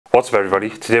What's up everybody,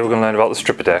 today we're going to learn about the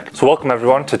stripper deck. So welcome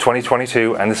everyone to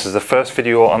 2022, and this is the first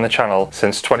video on the channel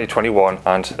since 2021,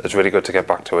 and it's really good to get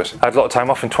back to it. I had a lot of time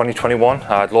off in 2021,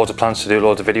 I had loads of plans to do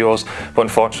loads of videos, but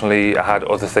unfortunately I had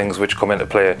other things which come into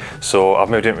play. So I've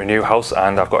moved into a new house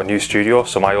and I've got a new studio.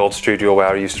 So my old studio where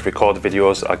I used to record the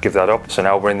videos, I give that up. So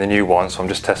now we're in the new one, so I'm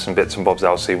just testing bits and bobs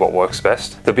out to see what works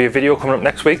best. There'll be a video coming up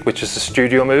next week, which is the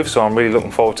studio move, so I'm really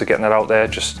looking forward to getting that out there.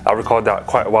 I recorded that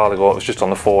quite a while ago, it was just on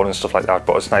the phone and stuff like that,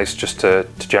 but it's nice just to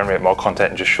generate more content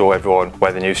and just show everyone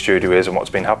where the new studio is and what's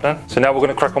been happening. So now we're going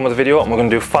to crack on with the video, and we're going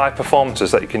to do 5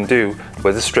 performances that you can do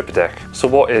with a stripper deck. So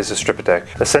what is a stripper deck?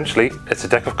 Essentially, it's a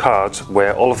deck of cards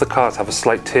where all of the cards have a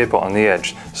slight taper on the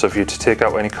edge. So if you were to take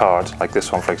out any card, like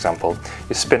this one for example,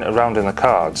 you spin it around in the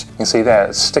cards, you can see there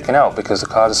it's sticking out because the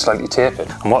card is slightly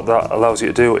tapered. And what that allows you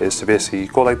to do is to basically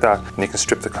go like that and you can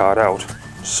strip the card out.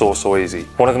 So easy.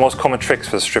 One of the most common tricks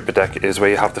for the stripper deck is where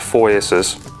you have the 4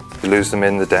 aces, you lose them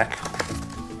in the deck,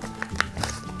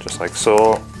 just like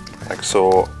so,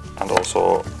 and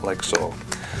also like so.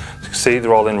 As you can see,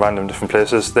 they're all in random different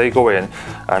places. They go in,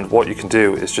 and what you can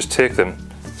do is just take them,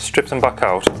 strip them back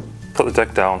out, put the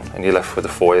deck down, and you're left with the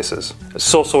 4 aces. It's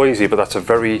so easy, but that's a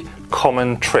very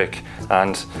common trick,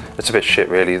 and it's a bit shit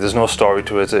really. There's no story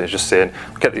to it, it's just saying,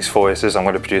 get these 4 aces, I'm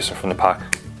going to produce them from the pack,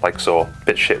 like so.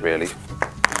 Bit shit really.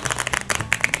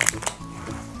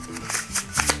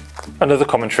 Another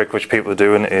common trick which people are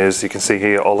doing is, you can see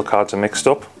here all the cards are mixed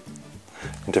up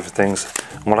in different things,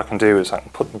 and what I can do is I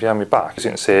can put them behind my back. As you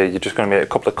can see, you're just going to make a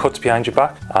couple of cuts behind your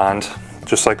back, and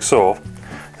just like so,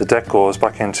 the deck goes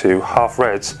back into half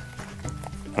reds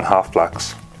and half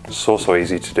blacks. So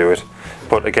easy to do it,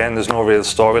 but again there's no real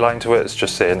storyline to it. It's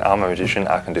just saying I'm a magician,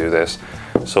 I can do this.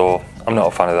 So I'm not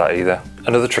a fan of that either.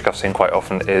 Another trick I've seen quite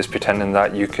often is pretending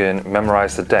that you can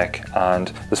memorize the deck, and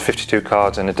there's 52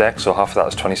 cards in a deck, so half of that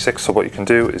is 26. So what you can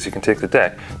do is you can take the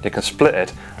deck, you can split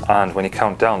it, and when you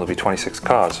count down there'll be 26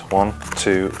 cards. 1,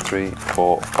 2, 3,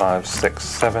 4, 5, 6,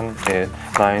 7, 8,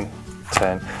 9,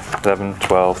 10, 11,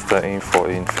 12, 13,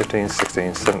 14, 15,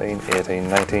 16, 17, 18,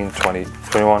 19, 20,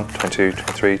 21, 22,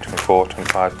 23, 24,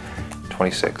 25,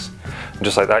 26. And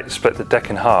just like that, you split the deck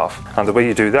in half. And the way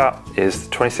you do that is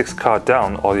the 26th card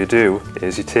down, all you do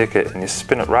is you take it and you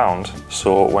spin it round.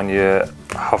 So when you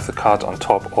have the card on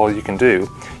top, all you can do,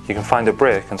 you can find a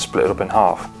break and split it up in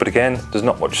half. But again, there's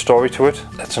not much story to it.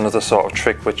 It's another sort of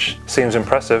trick which seems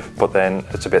impressive, but then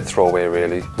it's a bit throwaway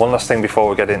really. One last thing before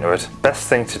we get into it. Best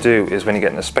thing to do is when you're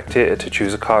getting a spectator to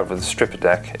choose a card with a stripper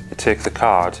deck, you take the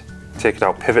card, take it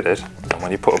out, pivot it, and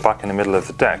when you put it back in the middle of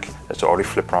the deck, it's already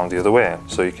flipped around the other way,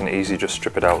 so you can easily just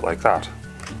strip it out like that.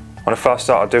 When I first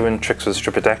started doing tricks with a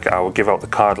stripper deck, I would give out the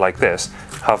card like this,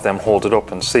 have them hold it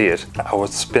up and see it. I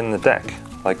would spin the deck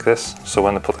like this, so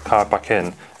when they put the card back in,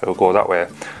 it will go that way.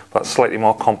 That's slightly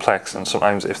more complex, and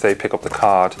sometimes if they pick up the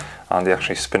card and they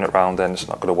actually spin it around, then it's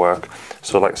not going to work.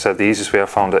 So like I said, the easiest way I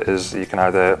found it is you can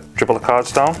either dribble the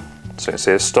cards down, so it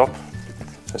says stop,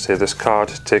 let's say this card,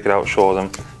 take it out, show them,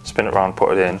 spin it around,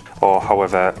 put it in. Or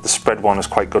however, the spread one is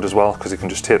quite good as well, because you can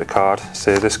just take the card,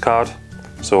 say this card,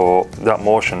 so that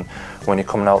motion, when you're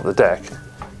coming out of the deck,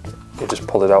 you just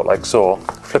pull it out like so,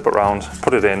 flip it around,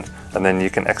 put it in, and then you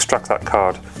can extract that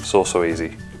card so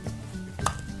easy.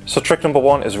 So trick number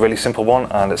 1 is a really simple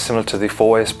one, and it's similar to the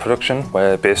 4-ace production,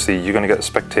 where basically you're going to get the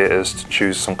spectators to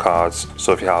choose some cards.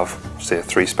 So if you have, say,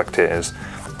 3 spectators,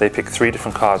 they pick 3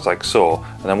 different cards like so,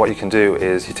 and then what you can do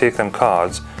is you take them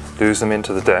cards, lose them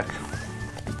into the deck.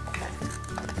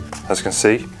 As you can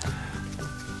see,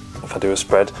 if I do a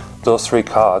spread, those 3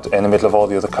 cards in the middle of all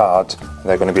the other cards,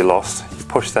 they're going to be lost. You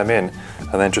push them in,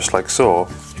 and then just like so,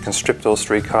 you can strip those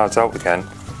 3 cards out again,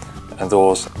 and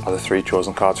those are the 3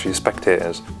 chosen cards for your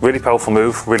spectators. Really powerful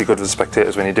move, really good with the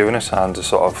spectators when you're doing it, and just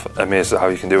sort of amazed at how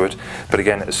you can do it. But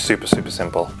again, it's super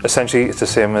simple. Essentially, it's the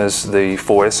same as the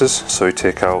 4 aces, so you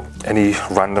take out any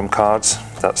random cards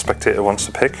that spectator wants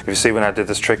to pick. If you see when I did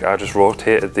this trick, I just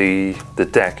rotated the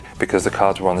deck because the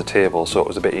cards were on the table, so it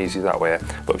was a bit easy that way.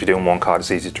 But if you're doing one card,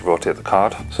 it's easy to rotate the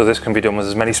card. So this can be done with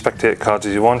as many spectator cards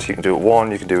as you want. You can do it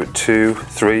 1, you can do it 2,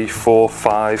 3, 4,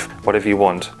 5, whatever you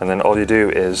want. And then all you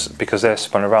do is, because they're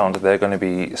spun around, they're going to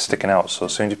be sticking out. So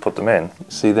as soon as you put them in,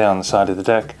 see there on the side of the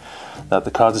deck that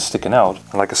the cards are sticking out.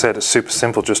 And like I said, it's super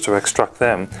simple just to extract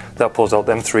them. That pulls out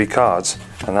them 3 cards,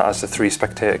 and that has the 3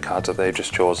 spectator cards that they've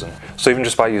just chosen. So even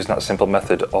just by using that simple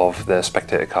method of the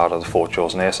spectator card or the 4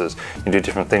 chosen aces, you can do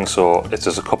different things. So it's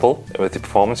as a couple with the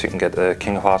performance, you can get the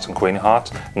King of Hearts and Queen of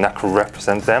Hearts, and that can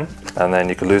represent them, and then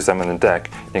you can lose them in the deck.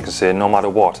 You can say no matter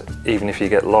what, even if you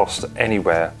get lost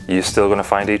anywhere, you're still going to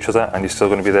find each other, and you're still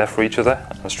going to be there for each other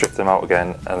and strip flip them out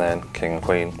again, and then king and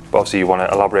queen. But obviously you want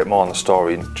to elaborate more on the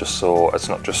story, just so it's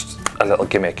not just a little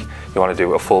gimmick. You want to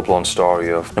do a full-blown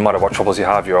story of no matter what troubles you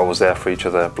have, you're always there for each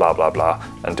other, blah blah blah,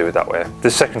 and do it that way.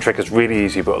 This second trick is really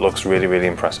easy, but it looks really, really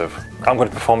impressive. I'm going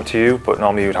to perform it to you, but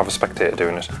normally you'd have a spectator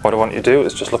doing it. What I want you to do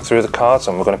is just look through the cards,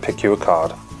 and we're going to pick you a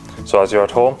card. So as you're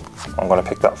at home, I'm going to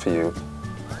pick that for you.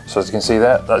 So as you can see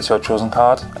there, that's your chosen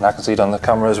card, and I can see it on the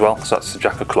camera as well, so that's the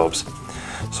Jack of Clubs.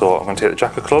 So I'm going to take the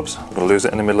Jack of Clubs, I'm going to lose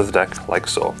it in the middle of the deck, like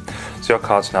so. So your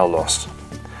card's now lost.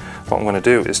 What I'm going to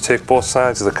do is take both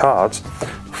sides of the cards,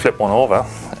 flip one over,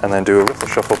 and then do a riffle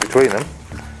shuffle between them.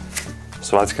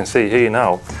 So as you can see here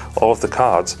now, all of the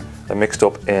cards are mixed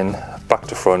up in back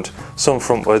to front, some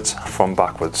frontwards, from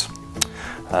backwards.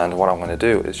 And what I'm going to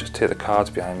do is just take the cards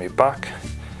behind me back,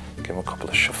 give them a couple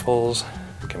of shuffles,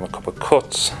 give them a couple of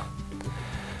cuts,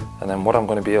 and then what I'm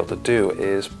going to be able to do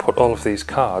is put all of these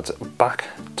cards back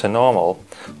to normal,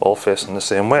 all facing the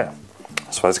same way.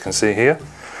 So as you can see here,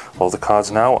 all the cards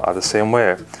now are the same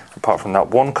way, apart from that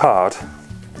one card,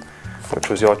 which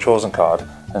was your chosen card,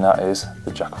 and that is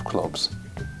the Jack of Clubs.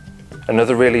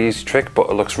 Another really easy trick, but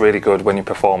it looks really good when you're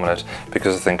performing it,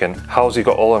 because you're thinking, how's he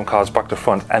got all them cards back to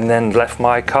front and then left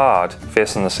my card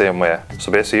facing the same way?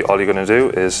 So basically all you're going to do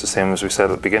is the same as we said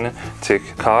at the beginning. Take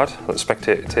a card that the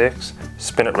spectator takes,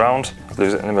 spin it round,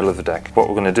 lose it in the middle of the deck. What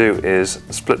we're going to do is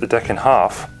split the deck in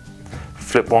half,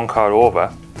 flip one card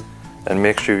over, and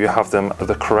make sure you have them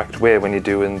the correct way when you're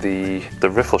doing the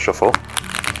riffle shuffle.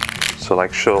 So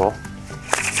like so,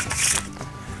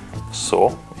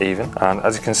 even. And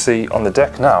as you can see on the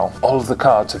deck now, all of the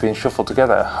cards have been shuffled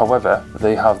together. However,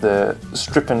 they have the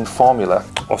stripping formula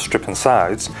or stripping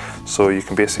sides, so you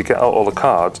can basically get out all the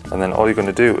cards, and then all you're going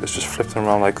to do is just flip them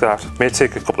around like that. It may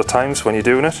take a couple of times when you're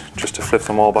doing it just to flip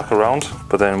them all back around,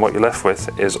 but then what you're left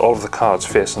with is all of the cards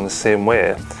facing the same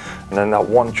way, and then that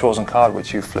one chosen card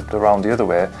which you flipped around the other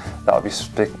way, that'll be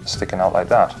sticking out like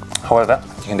that. However,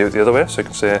 you can do it the other way, so you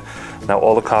can say now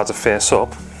all the cards are face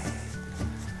up,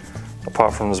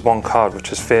 apart from there's one card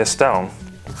which is face down,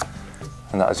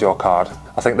 and that is your card.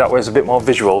 I think that way is a bit more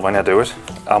visual when I do it.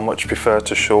 I much prefer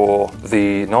to show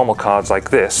the normal cards like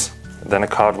this than a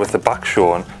card with the back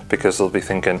showing, because they'll be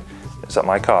thinking, is that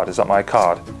my card, is that my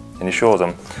card? And you show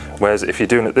them. Whereas if you're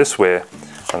doing it this way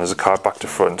and there's a card back to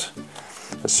front,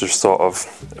 it's just sort of,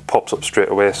 it pops up straight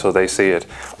away so they see it.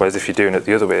 Whereas if you're doing it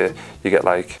the other way, you get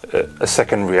like a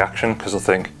second reaction, because they'll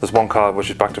think there's one card which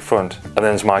is back to front and then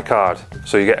there's my card.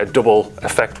 So you get a double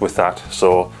effect with that.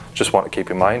 So just want to keep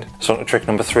in mind. So on to trick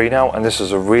number 3 now, and this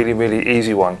is a really, really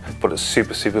easy one, but it's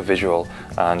super, super visual.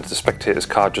 And the spectator's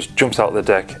card just jumps out of the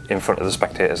deck in front of the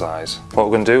spectator's eyes. What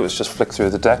we're going to do is just flick through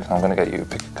the deck, and I'm going to get you to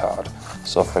pick a card.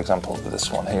 So for example,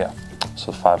 this one here.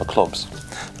 So 5 of clubs.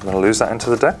 I'm going to lose that into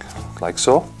the deck, like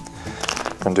so.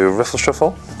 I'm going to do a riffle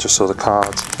shuffle, just so the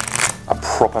cards are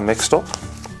proper mixed up.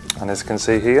 And as you can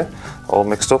see here, all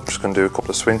mixed up. Just going to do a couple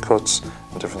of swing cuts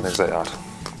and different things like that.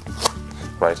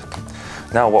 Right.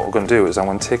 Now what we're going to do is I'm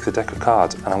going to take the deck of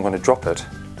cards and I'm going to drop it.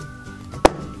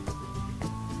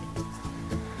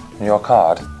 And your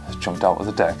card has jumped out of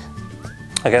the deck.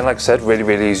 Again, like I said, really,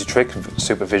 really easy trick,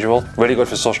 super visual. Really good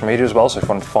for social media as well, so if you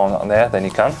want to perform that on there, then you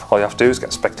can. All you have to do is get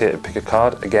a spectator to pick a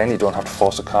card. Again, you don't have to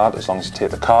force a card, as long as you take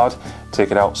the card,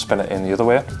 take it out, spin it in the other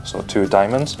way. So 2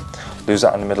 diamonds, lose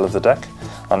that in the middle of the deck.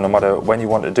 And no matter when you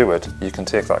want to do it, you can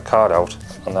take that card out,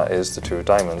 and that is the 2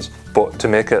 diamonds. But to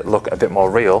make it look a bit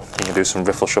more real, you can do some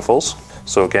riffle shuffles.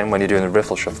 So again, when you're doing the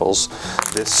riffle shuffles,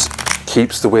 this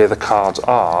keeps the way the cards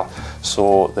are,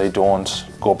 so they don't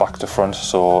go back to front.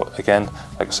 So again,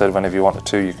 like I said, whenever you wanted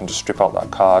to, you can just strip out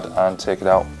that card and take it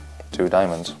out, 2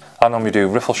 diamonds. I normally do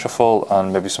riffle shuffle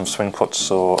and maybe some swing cuts,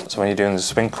 so when you're doing the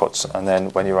swing cuts and then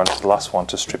when you're on to the last one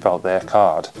to strip out their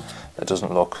card, it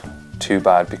doesn't look too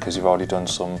bad because you've already done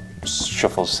some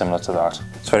shuffles similar to that.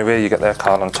 So anyway, you get their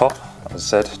card on top,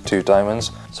 as I said, 2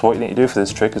 diamonds. So what you need to do for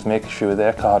this trick is make sure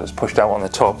their card is pushed out on the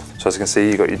top. So as you can see,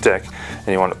 you got your deck and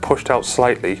you want it pushed out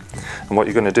slightly, and what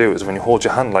you're going to do is when you hold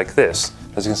your hand like this,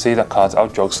 as you can see, that card's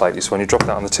out jogged slightly, so when you drop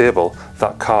that on the table,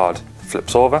 that card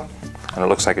flips over and it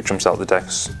looks like it jumps out the deck.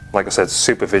 Like I said,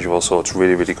 super visual, so it's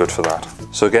really, really good for that.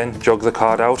 So again, jog the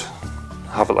card out,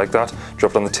 have it like that,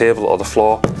 drop it on the table or the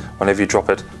floor. Whenever you drop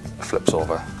it, it flips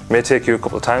over. It may take you a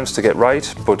couple of times to get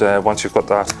right, but once you've got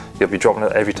that, you'll be dropping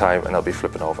it every time and it'll be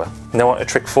flipping over. Now on to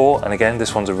trick 4, and again,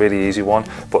 this one's a really easy one,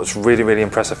 but it's really, really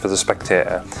impressive for the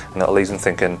spectator, and it'll leave them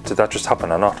thinking, did that just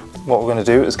happen or not? What we're going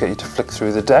to do is get you to flick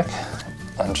through the deck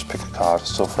and just pick a card.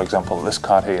 So for example, this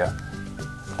card here,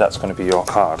 that's going to be your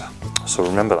card. So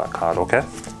remember that card, okay?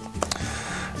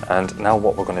 And now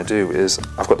what we're going to do is,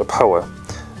 I've got the power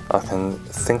I can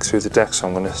think through the deck, so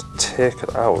I'm going to take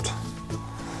it out.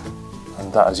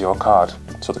 And that is your card,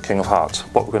 so the King of Hearts.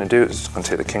 What we're going to do is going to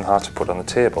take the King of Hearts and put it on the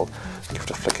table, give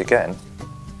it a flick again.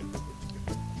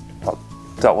 Oh,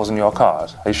 that wasn't your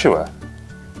card, are you sure?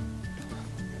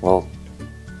 Well,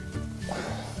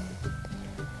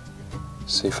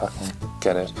 see if I can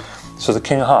get it. So the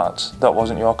King of Hearts, that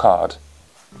wasn't your card.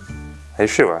 Are you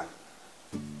sure?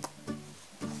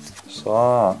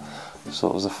 So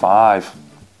it was a 5.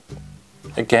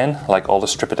 Again, like all the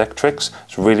stripper deck tricks,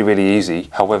 it's really, really easy.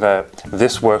 However,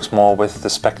 this works more with the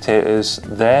spectators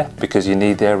there because you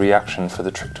need their reaction for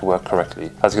the trick to work correctly.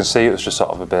 As you can see, it was just sort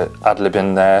of a bit ad-lib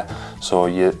in there. So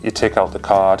you take out the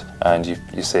card and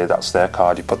you say that's their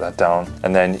card, you put that down,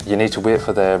 and then you need to wait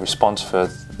for their response for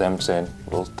them saying,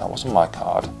 well, that wasn't my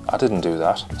card, I didn't do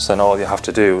that. So then all you have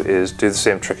to do is do the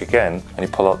same trick again, and you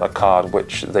pull out that card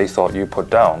which they thought you put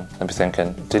down, and be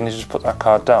thinking, didn't you just put that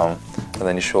card down? And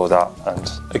then you show that, and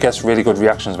it gets really good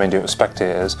reactions when you do it with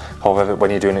spectators. However, when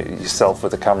you're doing it yourself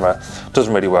with the camera, it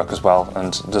doesn't really work as well,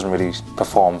 and doesn't really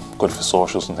perform good for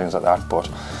socials and things like that. But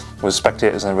with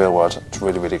spectators in the real world, it's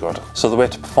really, really good. So the way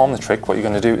to perform the trick, what you're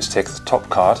going to do is take the top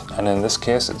card, and in this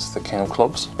case it's the King of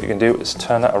Clubs. What you can do is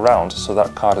turn it around so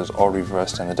that card is already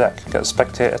reversed in the deck. Get a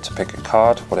spectator to pick a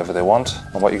card, whatever they want,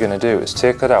 and what you're going to do is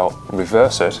take that out,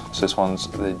 reverse it. So this one's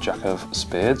the Jack of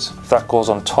Spades. That goes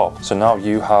on top. So now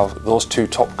you have those two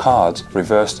top cards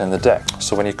reversed in the deck.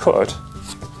 So when you cut,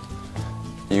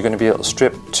 you're going to be able to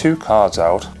strip 2 cards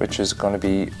out, which is going to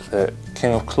be the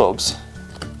King of Clubs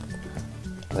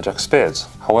and the Jack of Spades.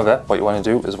 However, what you want to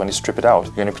do is when you strip it out,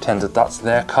 you're going to pretend that that's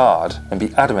their card and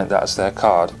be adamant that it's their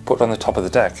card. Put it on the top of the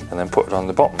deck and then put it on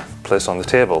the bottom, place on the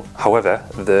table. However,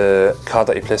 the card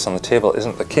that you place on the table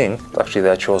isn't the king, it's actually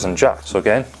their chosen jack. So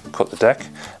again, cut the deck,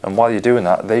 and while you're doing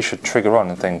that, they should trigger on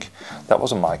and think, that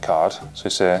wasn't my card. So you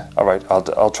say, all right,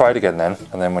 I'll try it again then.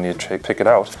 And then when you pick it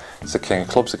out, it's the King of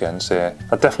Clubs again. Say,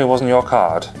 that definitely wasn't your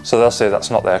card. So they'll say that's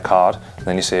not their card. And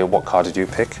then you say, what card did you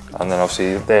pick? And then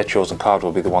obviously their chosen card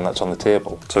will be the one that's on the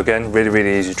table. So again, really,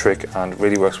 really easy trick, and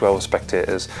really works well with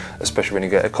spectators, especially when you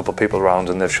get a couple of people around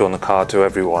and they've shown the card to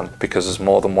everyone, because there's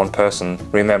more than one person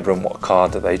remembering what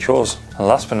card that they chose. And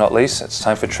last but not least, it's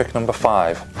time for trick number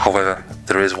 5. However,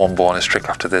 there is one bonus trick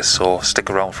after this, so stick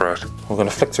around for it. We're going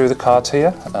to flick through the cards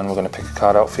here, and we're going to pick a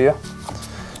card out for you.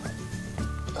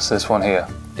 So this one here,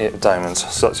 8 of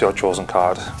diamonds, so that's your chosen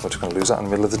card. We're just going to lose that in the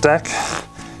middle of the deck.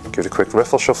 Give it a quick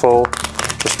riffle shuffle,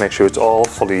 just make sure it's all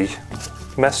fully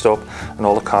messed up and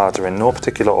all the cards are in no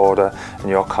particular order and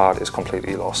your card is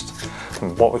completely lost.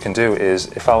 And what we can do is,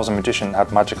 if I was a magician and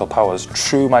had magical powers,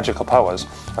 true magical powers,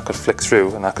 I could flick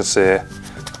through and I could say,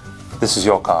 this is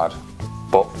your card,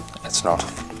 but it's not.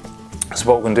 So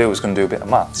what we're going to do is going to do a bit of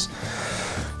maths.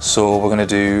 So we're going to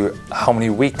do, how many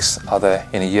weeks are there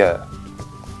in a year?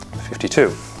 52.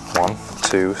 1,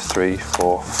 2, 3,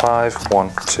 4, 5,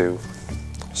 1, 2.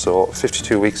 So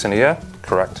 52 weeks in a year,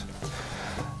 correct.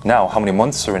 Now, how many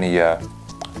months are in a year?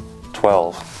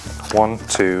 12. 1,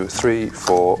 2, 3,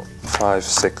 4, 5,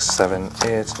 6, 7,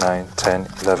 8, 9, 10,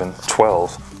 11,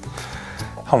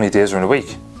 12. How many days are in a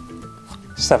week?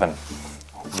 7.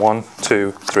 1,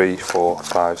 2, 3, 4,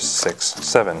 5, 6,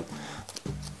 7.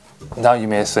 Now you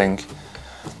may think,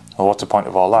 well, what's the point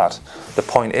of all that? The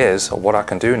point is, what I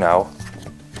can do now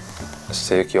is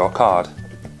take your card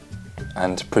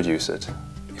and produce it.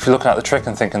 If you're looking at the trick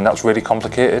and thinking that's really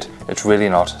complicated, it's really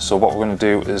not. So what we're going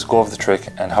to do is go over the trick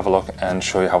and have a look and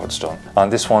show you how it's done.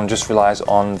 And this one just relies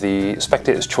on the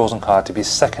spectator's chosen card to be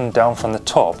second down from the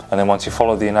top, and then once you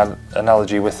follow the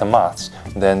analogy with the maths,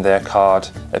 then their card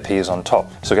appears on top.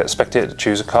 So get the spectator to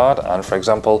choose a card, and for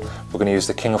example, we're going to use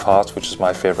the King of Hearts, which is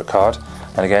my favourite card.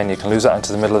 And again, you can lose that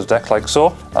into the middle of the deck like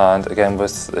so. And again,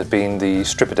 with it being the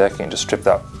stripper deck, you can just strip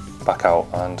that back out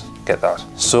and get that.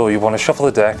 So you want to shuffle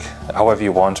the deck however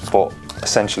you want, but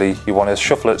essentially you want to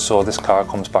shuffle it so this card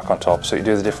comes back on top. So you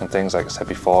do the different things like I said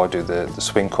before, do the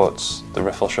swing cuts, the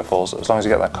riffle shuffles, as long as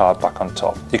you get that card back on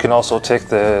top. You can also take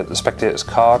the spectator's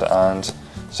card and,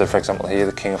 so for example here,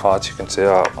 the King of Hearts, you can say,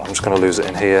 oh, I'm just going to lose it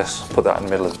in here, put that in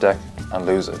the middle of the deck and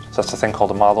lose it. So that's the thing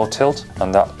called a Marlowe tilt,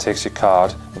 and that takes your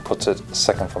card and puts it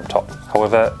second from top.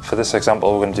 However, for this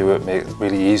example, we're going to do it, make it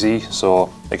really easy.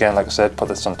 So again, like I said, put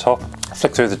this on top,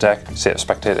 flick through the deck, say to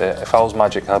spectator, if I was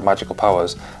magic, I had magical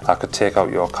powers, I could take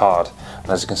out your card. And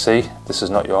as you can see, this is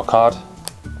not your card,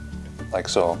 like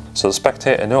so. So the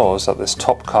spectator knows that this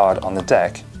top card on the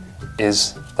deck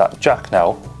is that jack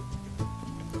now,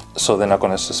 so they're not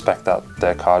going to suspect that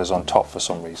their card is on top for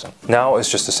some reason. Now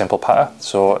it's just a simple pattern,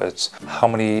 so it's how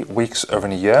many weeks are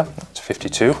in a year, it's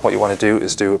 52. What you want to do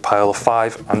is do a pile of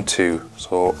 5 and 2.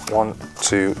 So 1,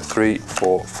 2, 3,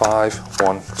 4, 5,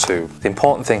 1, 2. The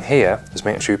important thing here is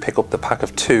making sure you pick up the pack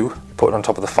of 2, put it on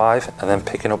top of the 5, and then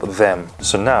picking up them.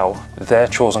 So now their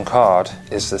chosen card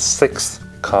is the 6th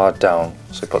card down.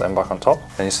 So you put them back on top,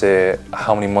 and you say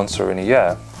how many months are in a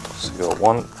year. So you go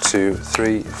 1, 2,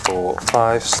 3, 4,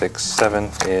 5, 6, 7,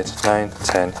 8, 9,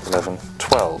 10, 11,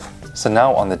 12. So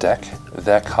now on the deck,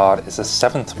 their card is the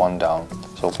 7th one down.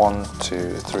 So 1,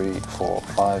 2, 3, 4,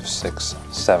 5, 6,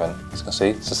 7. As you can see,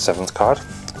 it's the 7th card.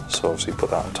 So obviously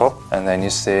put that on top. And then you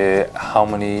say how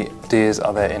many days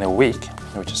are there in a week,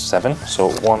 which is 7. So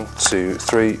 1, 2,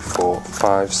 3, 4,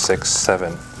 5, 6,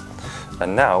 7.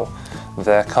 And now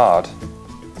their card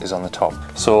is on the top.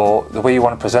 So the way you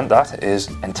want to present that is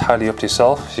entirely up to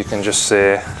yourself. You can just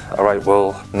say, all right,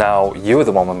 well, now you're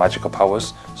the one with magical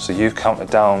powers. So you've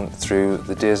counted down through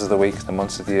the days of the week, the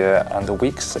months of the year, and the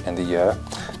weeks in the year.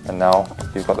 And now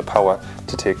you've got the power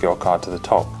to take your card to the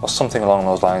top, or something along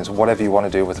those lines. Whatever you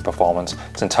want to do with the performance,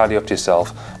 it's entirely up to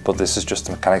yourself, but this is just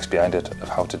the mechanics behind it of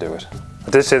how to do it.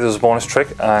 I did say there was a bonus trick,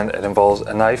 and it involves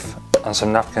a knife and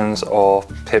some napkins or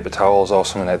paper towels or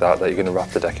something like that you're going to wrap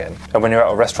the deck in. And when you're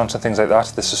at a restaurant and things like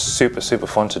that, this is super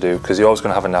fun to do, because you're always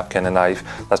going to have a napkin, a knife,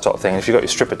 that sort of thing. And if you've got your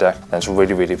stripper deck, then it's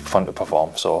really fun to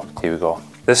perform. So here we go.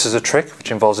 This is a trick which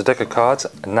involves a deck of cards,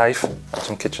 a knife, and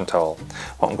some kitchen towel.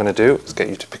 What I'm going to do is get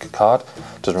you to pick a card.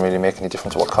 It doesn't really make any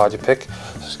difference what card you pick.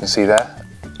 So as you can see there,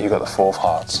 you've got the 4 of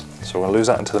hearts. So we're going to lose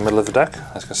that into the middle of the deck.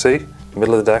 As you can see,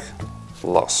 middle of the deck,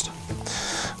 lost.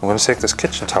 I'm going to take this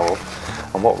kitchen towel,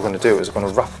 and what we're going to do is we're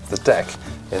going to wrap the deck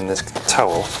in this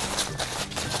towel,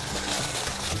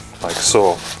 like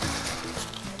so.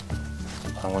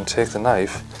 I'm going to take the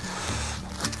knife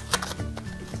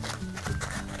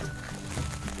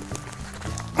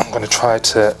I'm going to try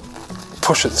to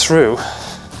push it through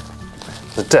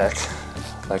the deck,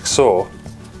 like so.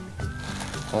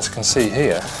 As you can see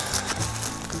here,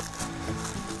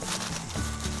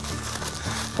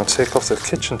 I'll take off the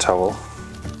kitchen towel.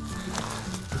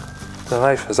 The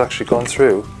knife has actually gone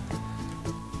through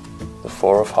the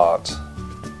 4 of hearts.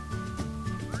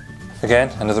 Again,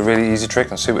 another really easy trick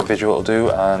and super visual to do,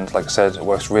 and like I said, it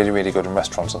works really good in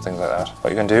restaurants and things like that. What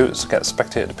you're going to do is get the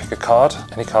spectator to pick a card,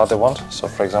 any card they want. So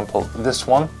for example, this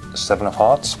one is 7 of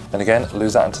hearts, and again,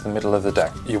 lose that into the middle of the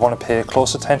deck. You want to pay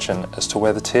close attention as to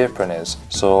where the tapering is.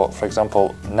 So for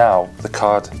example, now the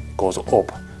card goes up,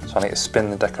 so I need to spin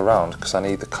the deck around because I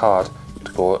need the card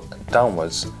to go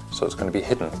downwards, so it's going to be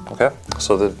hidden, okay?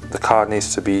 So the card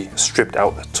needs to be stripped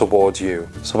out towards you.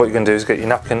 So what you're going to do is get your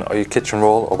napkin or your kitchen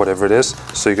roll or whatever it is.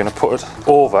 So you're going to put it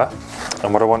over,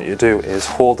 and what I want you to do is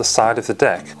hold the side of the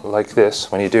deck like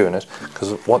this when you're doing it,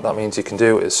 because what that means you can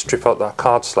do is strip out that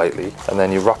card slightly, and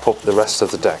then you wrap up the rest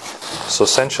of the deck. So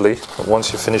essentially,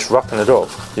 once you've finished wrapping it up,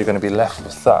 you're going to be left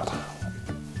with that.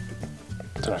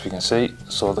 I don't know if you can see.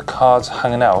 So the card's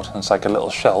hanging out, and it's like a little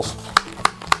shelf,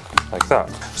 like that.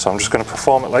 So I'm just going to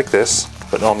perform it like this,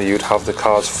 but normally you'd have the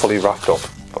cards fully wrapped up.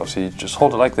 But obviously you just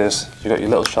hold it like this, you've got your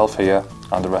little shelf here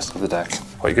and the rest of the deck.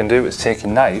 What you're going to do is take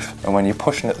your knife, and when you're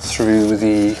pushing it through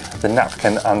the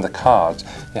napkin and the cards,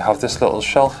 you have this little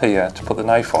shelf here to put the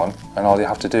knife on, and all you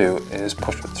have to do is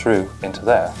push it through into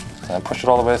there. And then push it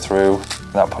all the way through,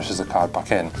 and that pushes the card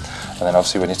back in. And then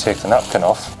obviously when you take the napkin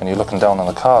off, and you're looking down on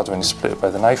the cards, when you split it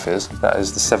where the knife is, that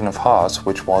is the 7 of hearts,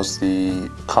 which was the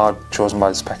card chosen by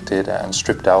the spectator and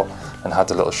stripped out and had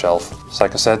the little shelf. So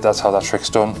like I said, that's how that trick's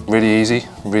done. Really easy,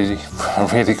 really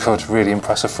good, really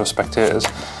impressive for spectators.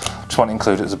 Just want to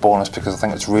include it as a bonus because I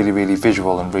think it's really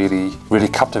visual and really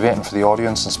captivating for the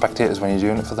audience and spectators when you're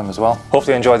doing it for them as well.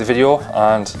 Hopefully you enjoyed the video,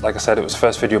 and like I said, it was the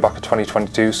first video back in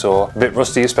 2022, so a bit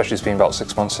rusty, especially it's been about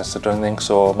 6 months since I've done things,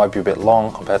 so it might be a bit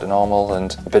long compared to normal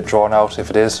and a bit drawn out. If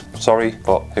it is, sorry,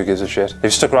 but who gives a shit. If you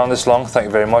stuck around this long, thank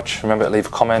you very much. Remember to leave a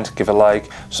comment, give a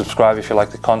like, subscribe if you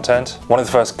like the content. One of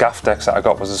the first gaff decks that I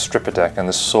got was a stripper deck, and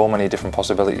there's so many different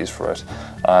possibilities for it,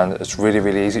 and it's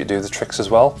really easy to do the tricks as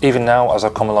well. Even now, as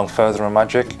I've come along further in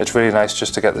Magic, it's really nice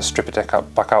just to get the stripper deck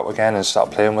back out again and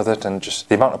start playing with it, and just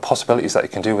the amount of possibilities that you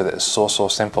can do with it is so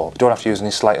simple. You don't have to use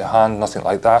any sleight of hand, nothing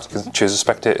like that. You can choose a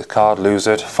spectator card, lose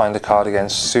it, find the card again,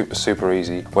 super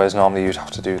easy. Whereas normally you'd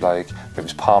have to do like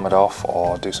maybe palm it off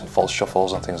or do some false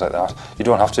shuffles and things like that. You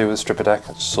don't have to with the stripper deck,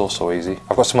 it's so easy.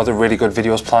 I've got some other really good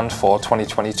videos planned for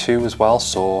 2022 as well,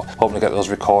 so hoping to get those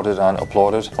recorded and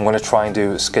uploaded. I'm going to try and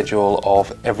do a schedule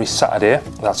of every Saturday,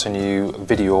 that's a new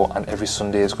video, and every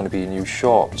Sunday is going to to be new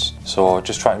shorts. So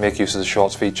just trying to make use of the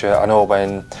shorts feature. I know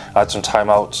when I had some time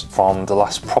out from the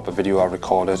last proper video I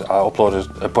recorded, I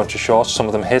uploaded a bunch of shorts. Some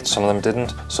of them hit, some of them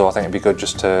didn't. So I think it'd be good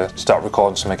just to start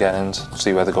recording some again and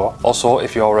see where they go. Also,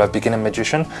 if you're a beginner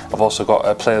magician, I've also got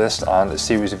a playlist and a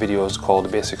series of videos called The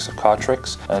Basics of Card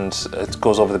Tricks, and it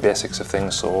goes over the basics of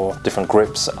things, so different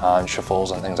grips and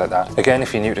shuffles and things like that. Again,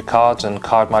 if you're new to cards and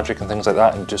card magic and things like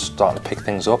that and just starting to pick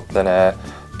things up, then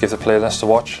give the playlist a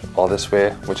watch, or this way,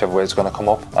 whichever way it's going to come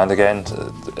up. And again,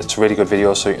 it's a really good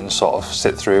video, so you can sort of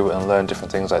sit through and learn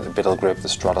different things like the biddle grip, the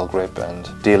straddle grip and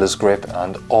dealer's grip,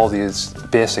 and all these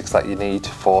basics that you need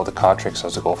for the card tricks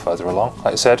as we go further along.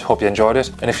 Like I said, hope you enjoyed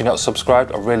it, and if you're not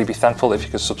subscribed, I'd really be thankful if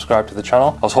you could subscribe to the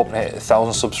channel. I was hoping to hit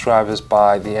 1,000 subscribers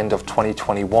by the end of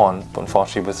 2021, but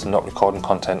unfortunately with not recording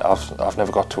content, I've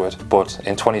never got to it. But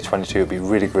in 2022 it'd be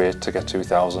really great to get to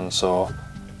 1,000, so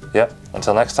yeah,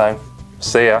 until next time.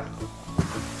 See ya.